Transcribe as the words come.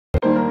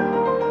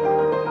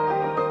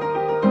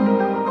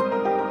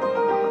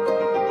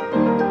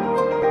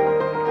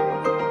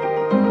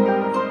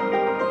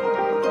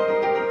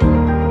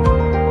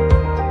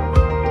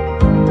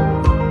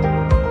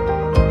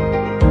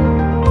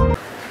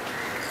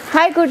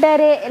Hi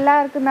കൂട്ടുകാരെ,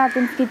 എല്ലാവർക്കും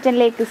നാത്തൂൻസ്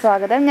കിച്ചണിലേക്ക്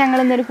സ്വാഗതം.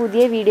 ഞങ്ങളിന്നൊരു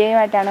പുതിയ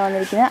വീഡിയോയുമായിട്ടാണ്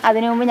വന്നിരിക്കുന്നത്.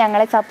 അതിനു മുമ്പ്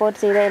ഞങ്ങളെ സപ്പോർട്ട്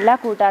ചെയ്ത എല്ലാ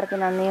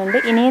കൂട്ടുകാർക്കും നന്ദിയുണ്ട്.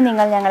 ഇനിയും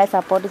നിങ്ങൾ ഞങ്ങളെ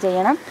സപ്പോർട്ട്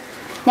ചെയ്യണം,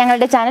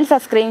 ഞങ്ങളുടെ ചാനൽ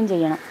സബ്സ്ക്രൈബും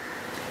ചെയ്യണം.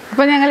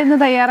 അപ്പോൾ ഞങ്ങളിന്ന്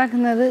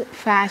തയ്യാറാക്കുന്നത്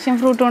ഫാഷൻ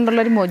ഫ്രൂട്ട്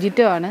കൊണ്ടുള്ളൊരു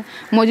മൊജിറ്റോ ആണ്.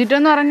 മൊജിറ്റോ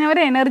എന്ന് പറഞ്ഞാൽ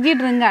ഒരു എനർജി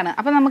ഡ്രിങ്കാണ്.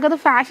 അപ്പോൾ നമുക്കത്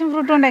ഫാഷൻ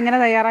ഫ്രൂട്ട് കൊണ്ട് എങ്ങനെ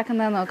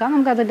തയ്യാറാക്കുന്നത് നോക്കാം.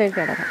 നമുക്കതിലേക്ക്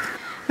കിടക്കാം.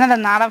 നല്ല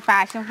നാടൻ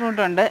ഫാഷൻ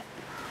ഫ്രൂട്ട് ഉണ്ട്,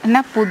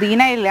 പിന്നെ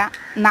പുതിന ഇല,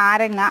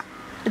 നാരങ്ങ,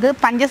 ഇത്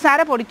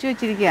പഞ്ചസാര പൊടിച്ചു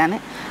വെച്ചിരിക്കുകയാണ്.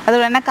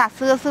 അതുപോലെ തന്നെ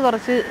കസുകസ്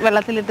കുറച്ച്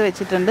വെള്ളത്തിലിട്ട്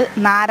വെച്ചിട്ടുണ്ട്,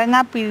 നാരങ്ങ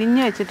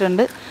പിഴിഞ്ഞ്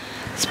വെച്ചിട്ടുണ്ട്,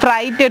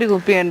 സ്പ്രൈറ്റ് ഒരു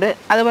കുപ്പിയുണ്ട്.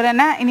 അതുപോലെ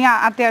തന്നെ ഇനി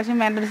അത്യാവശ്യം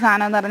വേണ്ട ഒരു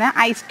സാധനം എന്ന് പറഞ്ഞാൽ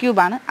ഐസ്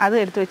ക്യൂബാണ്. അത്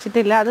എടുത്ത്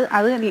വെച്ചിട്ടില്ല,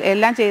 അത്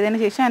എല്ലാം ചെയ്തതിന്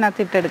ശേഷം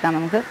അതിനകത്ത് ഇട്ടെടുക്കാം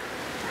നമുക്ക്.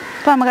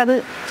 അപ്പോൾ നമുക്കത്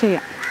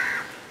ചെയ്യാം.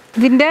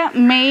 ഇതിൻ്റെ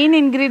മെയിൻ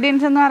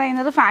ഇൻഗ്രീഡിയൻസ് എന്ന്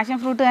പറയുന്നത് ഫാഷൻ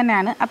ഫ്രൂട്ട്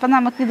തന്നെയാണ്. അപ്പം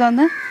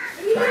നമുക്കിതൊന്ന്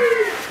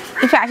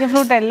ഈ ഫാഷൻ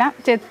ഫ്രൂട്ടെല്ലാം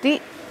ചെത്തി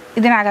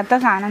ഇതിനകത്തെ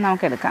സാധനം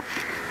നമുക്കെടുക്കാം.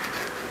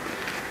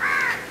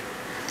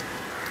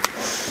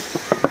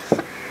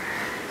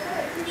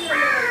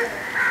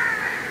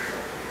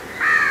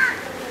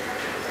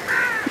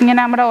 ഇങ്ങനെ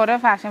നമ്മുടെ ഓരോ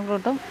ഫാഷൻ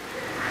ഫ്രൂട്ടും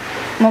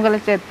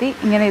മുകളിൽ ചെത്തി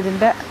ഇങ്ങനെ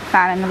ഇതിൻ്റെ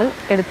സാധനങ്ങൾ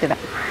എടുത്തിടാം.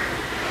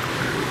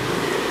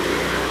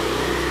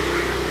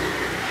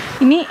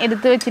 ഇനി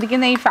എടുത്തു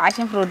വെച്ചിരിക്കുന്ന ഈ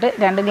ഫാഷൻ ഫ്രൂട്ട്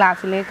 2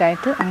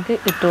 ഗ്ലാസ്സിലേക്കായിട്ട് നമുക്ക്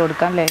ഇട്ട്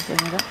കൊടുക്കാം. ലേശം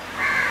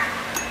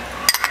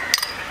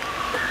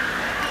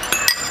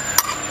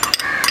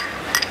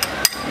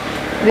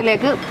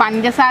ഇതിലേക്ക്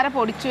പഞ്ചസാര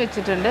പൊടിച്ചു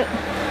വെച്ചിട്ടുണ്ട്,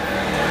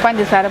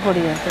 പഞ്ചസാര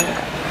പൊടി ചേർത്ത്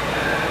കൊടുക്കാം.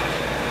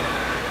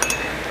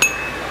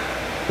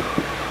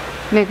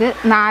 ഇതിലേക്ക്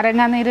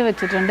നാരങ്ങാനീര്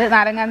വെച്ചിട്ടുണ്ട്.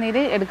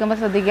 നാരങ്ങാനീര് എടുക്കുമ്പോൾ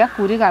ശ്രദ്ധിക്കുക,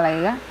 കുരു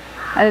കളയുക.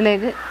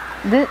 അതിലേക്ക്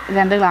ഇത്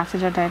 2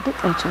 ഗ്ലാസ്സിലോട്ടായിട്ട്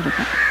ഒഴിച്ചു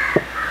കൊടുക്കുക.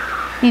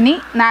 ഇനി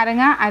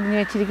നാരങ്ങ അരിഞ്ഞ്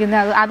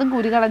വെച്ചിരിക്കുന്നത് അതും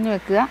കുരു കളഞ്ഞ്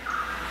വെക്കുക,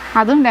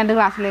 അതും 2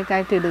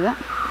 ഗ്ലാസ്സിലേക്കായിട്ട് ഇടുക.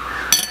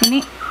 ഇനി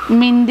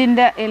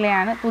മിൻറ്റിൻ്റെ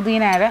ഇലയാണ്,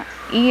 പുതിന ഇല,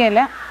 ഈ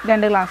ഇല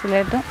 2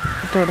 ഗ്ലാസ്സിലായിട്ട്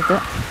ഇട്ട്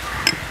കൊടുക്കുക.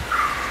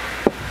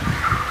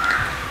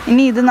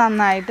 ഇനി ഇത്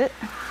നന്നായിട്ട്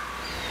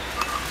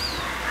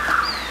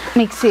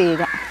മിക്സ്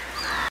ചെയ്യുക.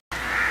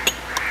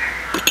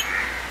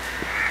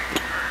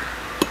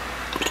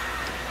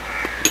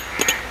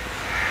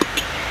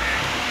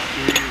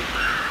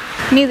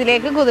 ഇനി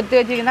ഇതിലേക്ക് കുതിർത്തി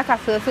വെച്ചിരിക്കുന്ന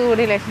കസുകസ്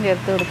കൂടി ലേശം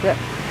ചേർത്ത് കൊടുക്കുക.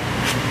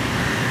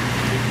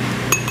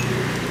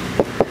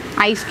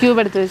 ഐസ് ക്യൂബ്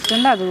എടുത്ത്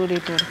വെച്ചിട്ടുണ്ട്, അതുകൂടി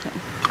ഇട്ട് കൊടുക്കുക.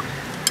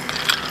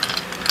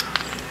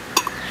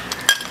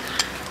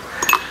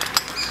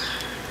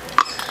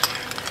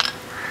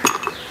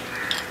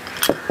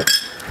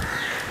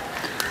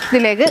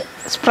 ഇതിലേക്ക്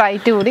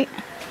സ്പ്രൈറ്റ് കൂടി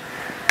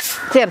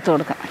ചേർത്ത്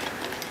കൊടുക്കാം.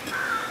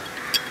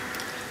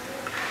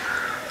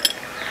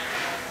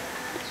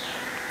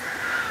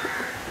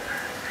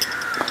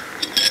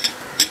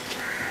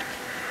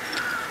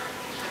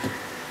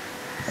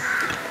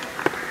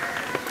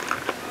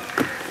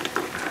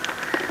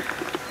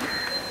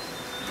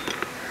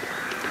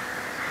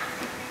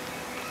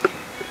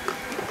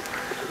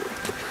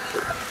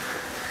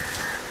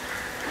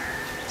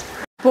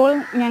 ഇപ്പോൾ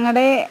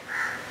ഞങ്ങളുടെ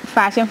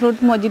ഫാഷൻ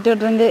ഫ്രൂട്ട് മൊജിറ്റോ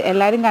ഡ്രിങ്ക്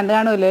എല്ലാവരും കണ്ടു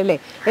കാണുമല്ലോ അല്ലേ?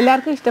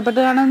 എല്ലാവർക്കും ഇഷ്ടപ്പെട്ട്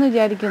കാണുമെന്ന്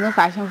വിചാരിക്കുന്നു.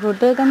 ഫാഷൻ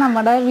ഫ്രൂട്ട് ഒക്കെ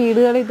നമ്മുടെ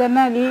വീടുകളിൽ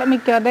തന്നെ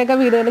മിക്കവരുടെയൊക്കെ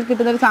വീടുകളിൽ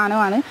കിട്ടുന്നൊരു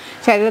സാധനമാണ്.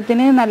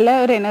 ശരീരത്തിന് നല്ല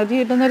ഒരു എനർജി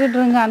കിട്ടുന്നൊരു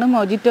ഡ്രിങ്കാണ്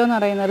മൊജിറ്റോ എന്ന്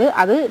പറയുന്നത്.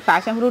 അത്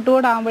ഫാഷൻ ഫ്രൂട്ട്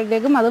കൂടെ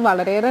ആകുമ്പോഴത്തേക്കും അത്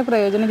വളരെയേറെ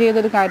പ്രയോജനം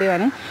ചെയ്തൊരു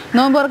കാര്യമാണ്.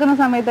 നോമ്പ് തുറക്കുന്ന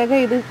സമയത്തൊക്കെ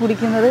ഇത്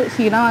കുടിക്കുന്നത്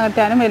ക്ഷീണം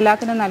അകറ്റാനും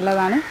എല്ലാത്തിനും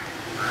നല്ലതാണ്.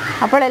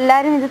 അപ്പോൾ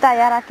എല്ലാവരും ഇത്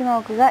തയ്യാറാക്കി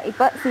നോക്കുക.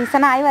 ഇപ്പോൾ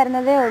സീസണായി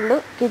വരുന്നതേ ഉള്ളൂ,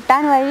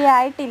 കിട്ടാൻ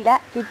വഴിയായിട്ടില്ല.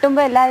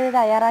 കിട്ടുമ്പോൾ എല്ലാവരും ഇത്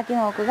തയ്യാറാക്കി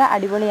നോക്കുക,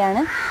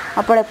 അടിപൊളിയാണ്.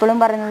 അപ്പോൾ എപ്പോഴും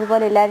പറയുന്നത്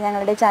പോലെ എല്ലാവരും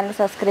ഞങ്ങളുടെ ചാനൽ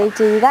സബ്സ്ക്രൈബ്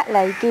ചെയ്യുക,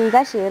 ലൈക്ക്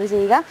ചെയ്യുക, ഷെയർ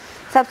ചെയ്യുക.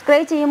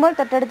 സബ്സ്ക്രൈബ് ചെയ്യുമ്പോൾ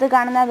തൊട്ടടുത്ത്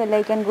കാണുന്ന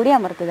ബെല്ലൈക്കൺ കൂടി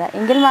അമർത്തുക.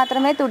 എങ്കിൽ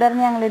മാത്രമേ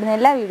തുടർന്ന് ഞങ്ങളിടുന്ന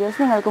എല്ലാ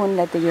വീഡിയോസും നിങ്ങൾക്ക്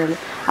മുന്നിലെത്തുകയുള്ളൂ.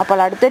 അപ്പോൾ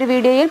അടുത്തൊരു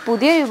വീഡിയോയിൽ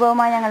പുതിയ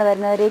വിഭവമായി ഞങ്ങൾ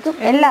വരുന്നവരേക്കും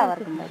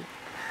എല്ലാവർക്കും ബൈ.